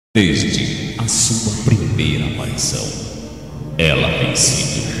Desde a sua primeira aparição, ela tem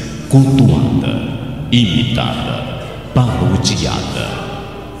sido cultuada, imitada, parodiada,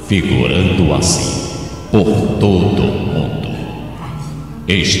 figurando assim por todo o mundo.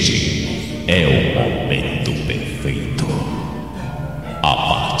 Este é o momento perfeito. A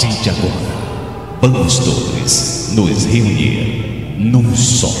partir de agora, vamos todos nos reunir num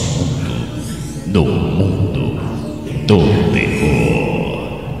só mundo, no mundo do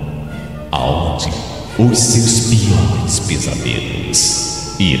terror, aonde os seus piores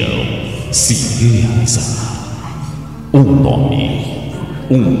pesadelos irão se realizar. Um nome,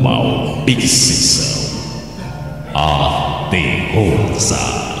 uma obsessão: Antigas.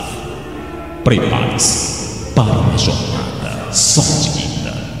 Prepare-se para uma jornada só de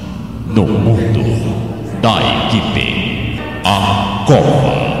vida no mundo da equipe a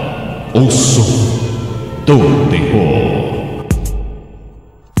Covao, o som do terror.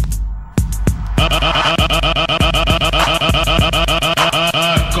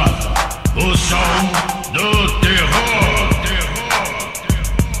 O som do terror.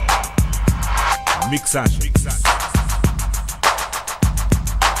 Mixagem.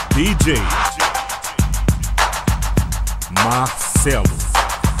 DJ Marcelo.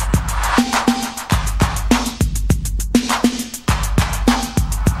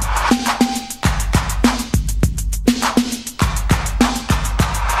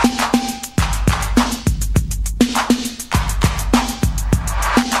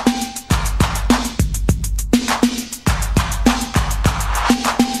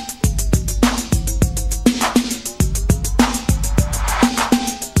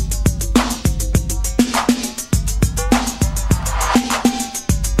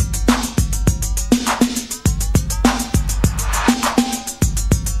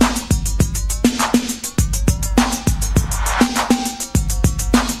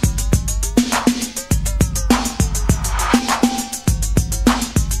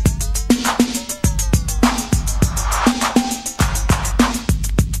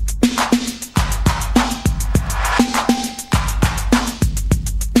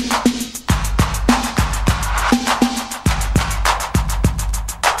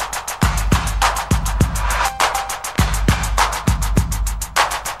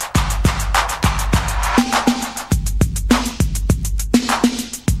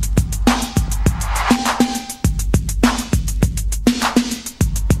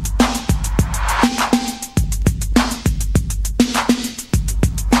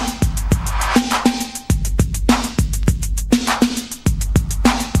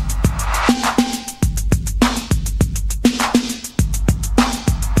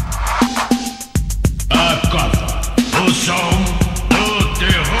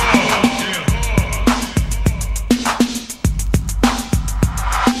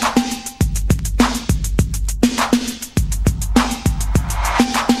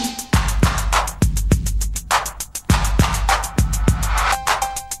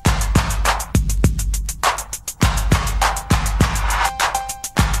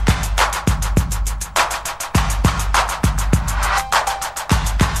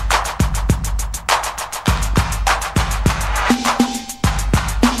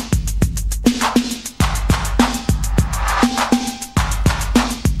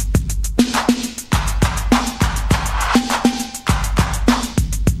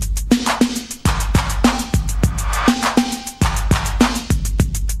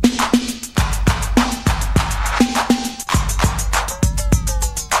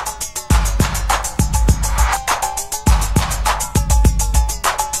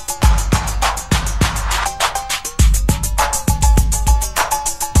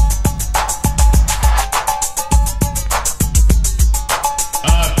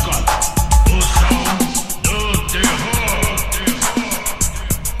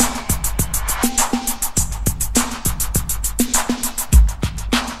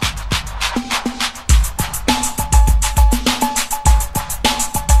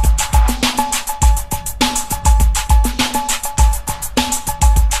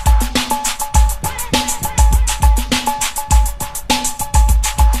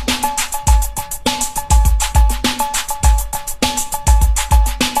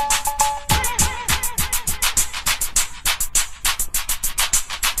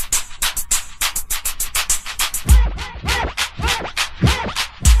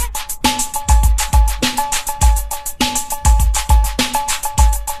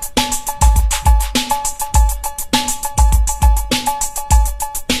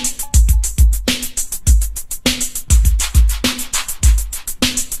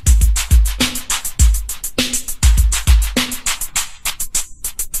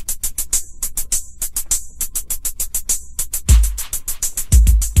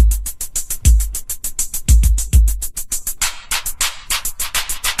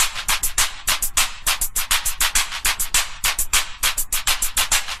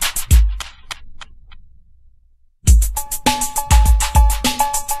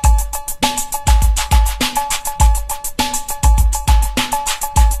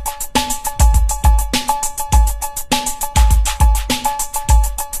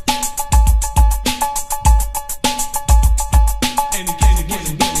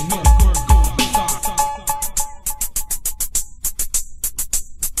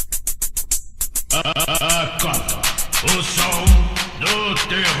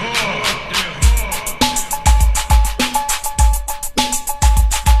 terror.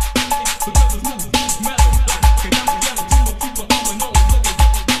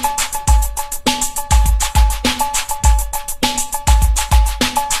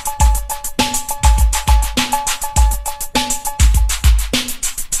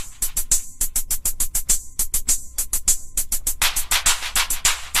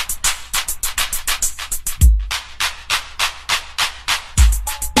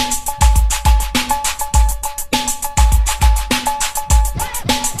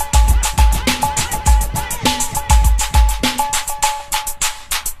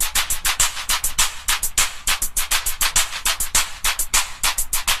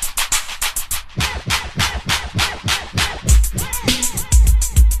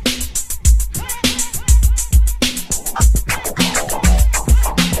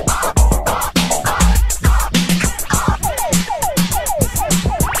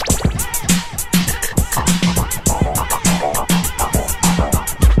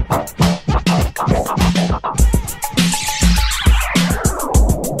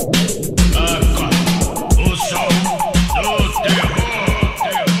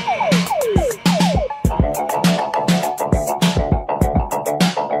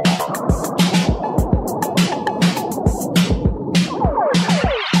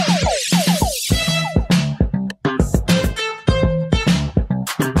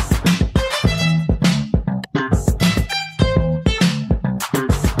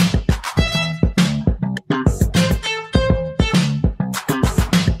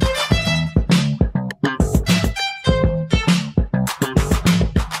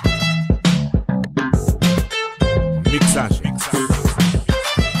 Mixagem.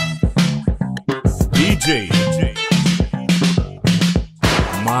 DJ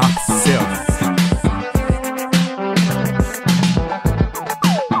Marcelo.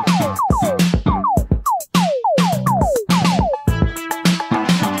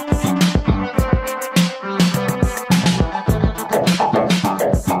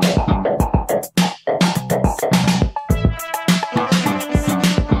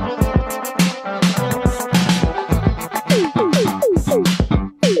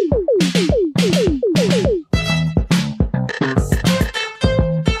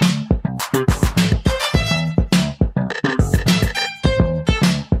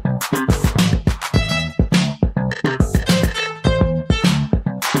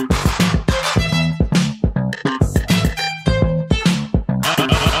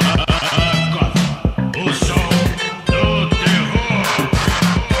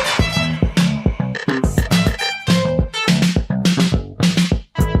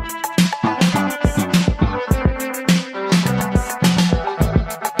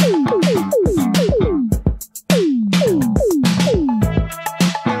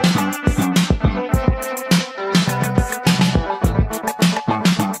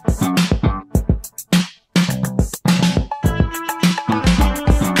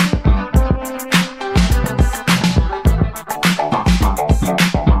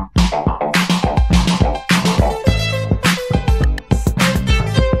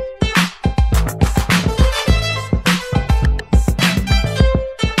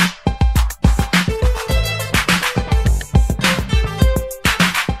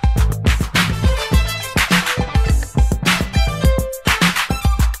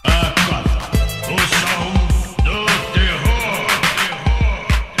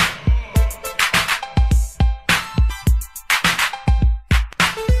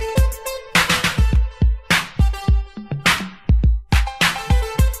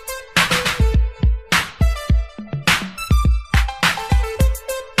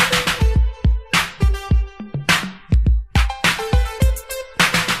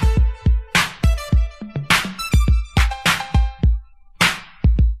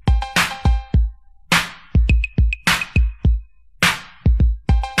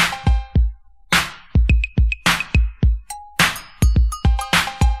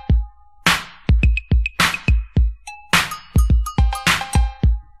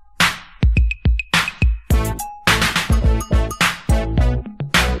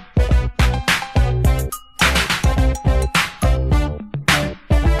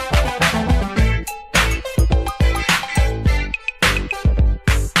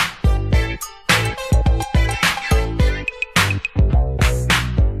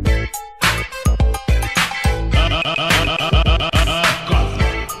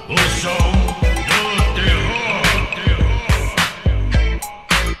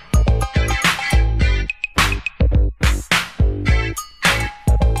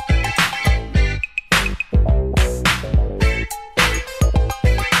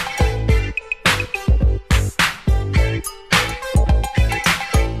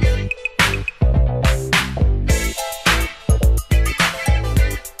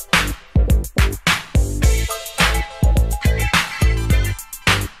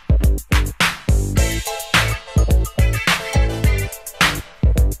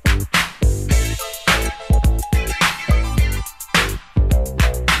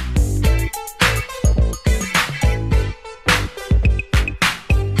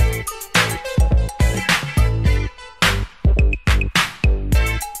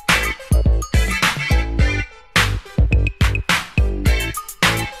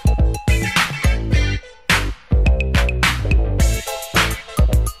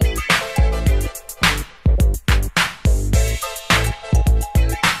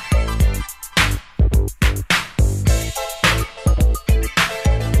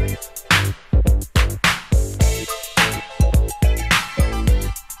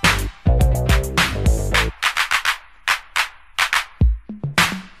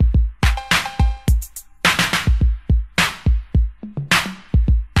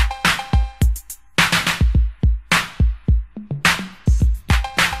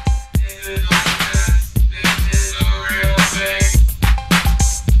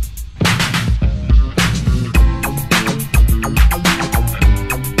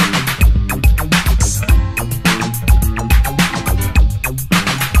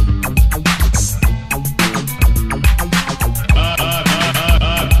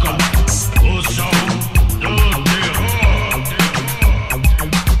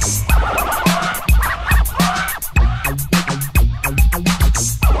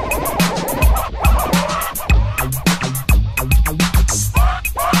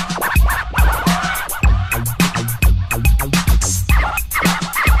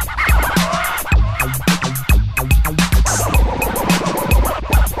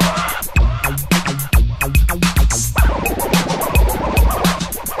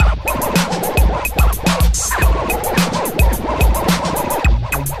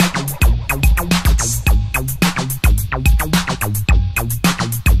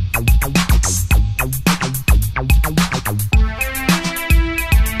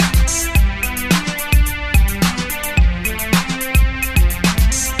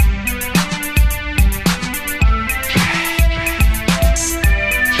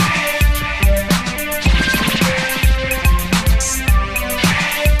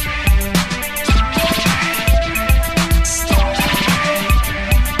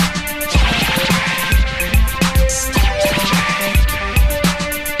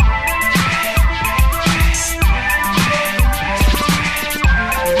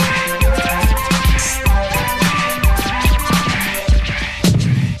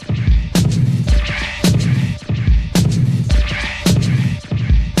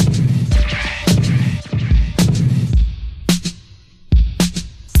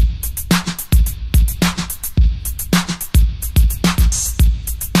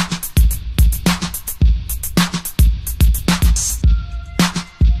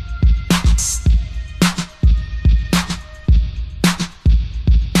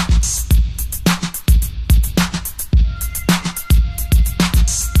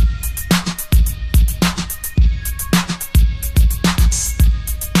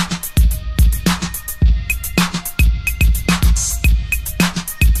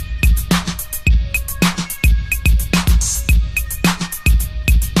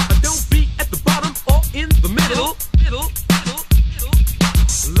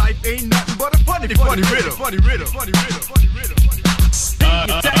 Life ain't nothing but a funny riddle. Funny riddle. Pay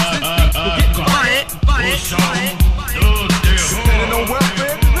your taxes, people getting fired. Depending on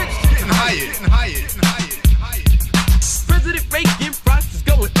welfare, the rich getting higher. President Reagan prices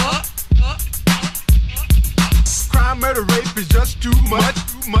going up. Crime, murder, rape is just too much.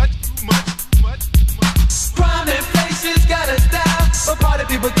 Crime and places got us down, but party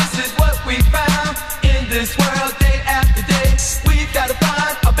people, this is what we found. In this world, day after day, we've got to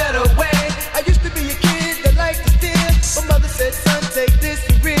find a better way. I used to be a kid that liked to steal, but mother said, son, take this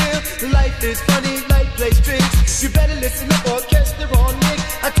for real. Life is funny, life plays tricks. You better listen up or catch the wrong nick.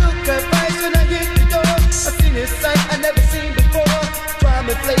 I took advice when I hit the door. I seen this sight I never seen before. Crime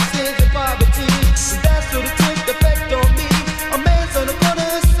and places and poverty, that's what it took effect on me. A man's on the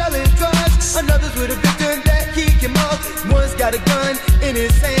corner selling drugs, another's with a victim that he can mug. One's got a gun in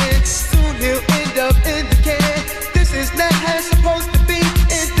his hand, soon he'll end up in the can. This is not how it's supposed to be.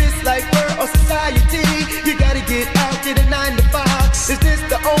 Is this like world or society? You gotta get out, get a 9 to 5. Is this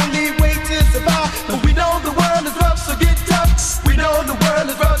the only way to survive? But we know the world is rough, so get tough. We know the world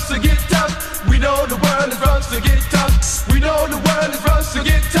is rough, so get tough. We know the world is rough, so get tough. We know the world is rough, so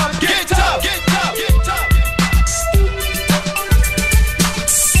get tough. Get tough, get tough, get tough.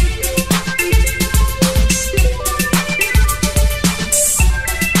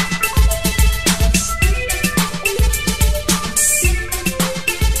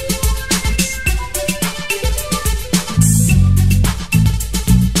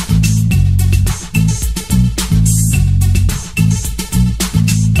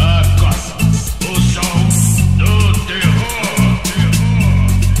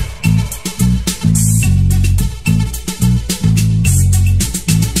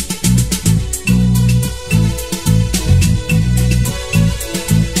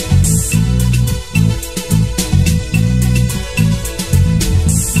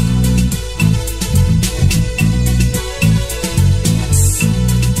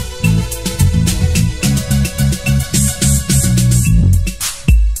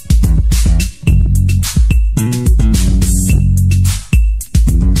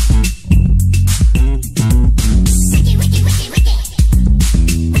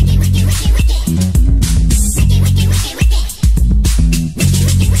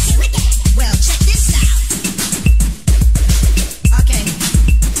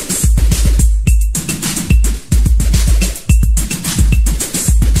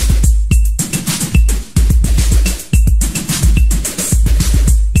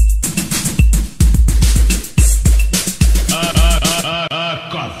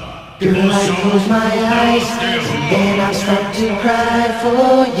 Girl, I close my eyes and I start to cry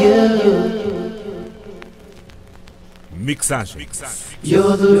for you. Mixagem.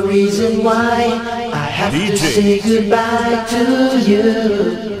 You're the reason why I have to say goodbye to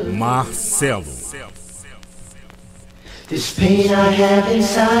you. Marcelo. This pain I have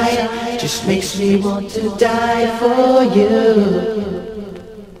inside just makes me want to die for you.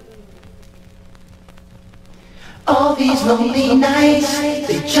 All these lonely nights,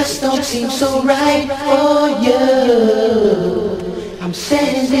 they just don't seem so right for you. I'm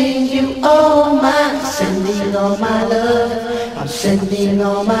sending you all my, sending all my love. I'm sending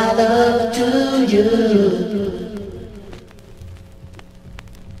all my love to you.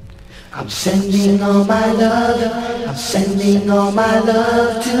 I'm sending all my love. I'm sending all my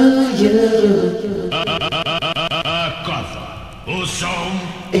love to you.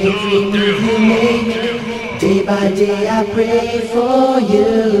 Every move you make, day by day I pray for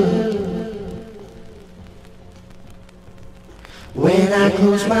you. When I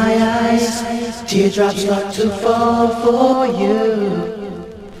close my eyes, teardrops start to fall for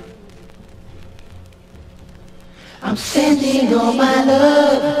you. I'm sending all my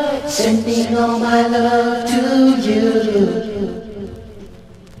love, sending all my love to you.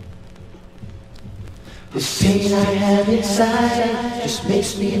 This pain I have inside just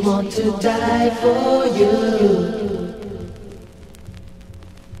makes me want to die for you.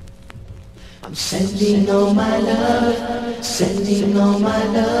 I'm sending all my love, sending all my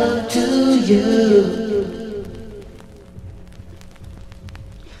love to you.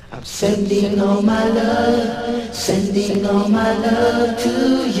 I'm sending all my love, sending all my love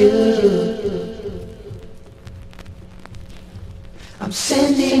to you. I'm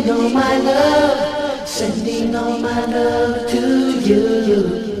sending all my love, sending all my love to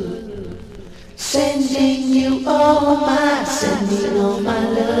you. Sending you all my, sending all my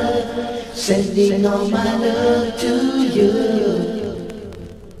love, sending all my love to you.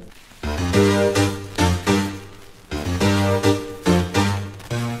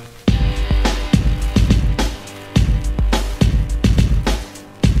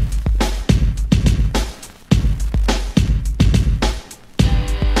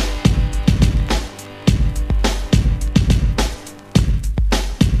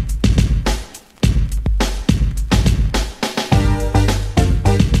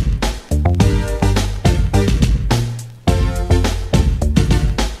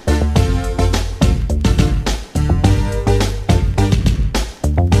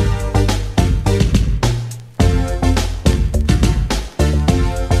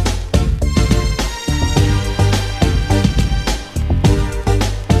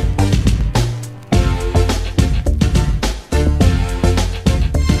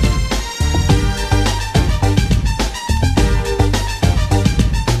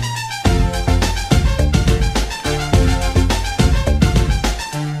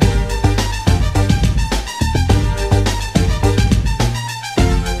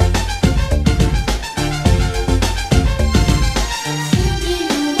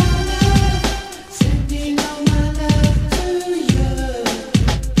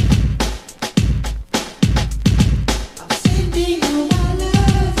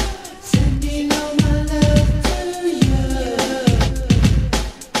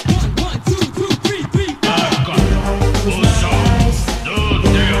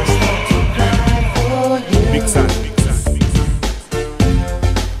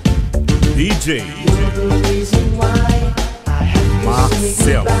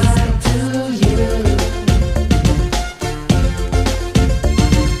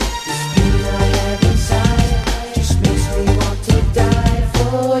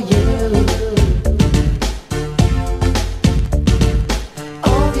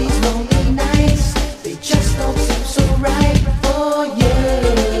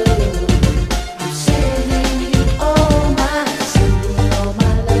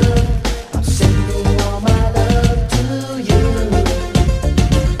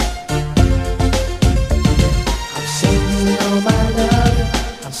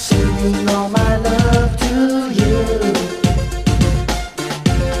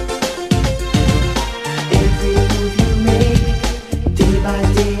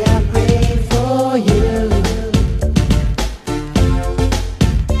 yeah.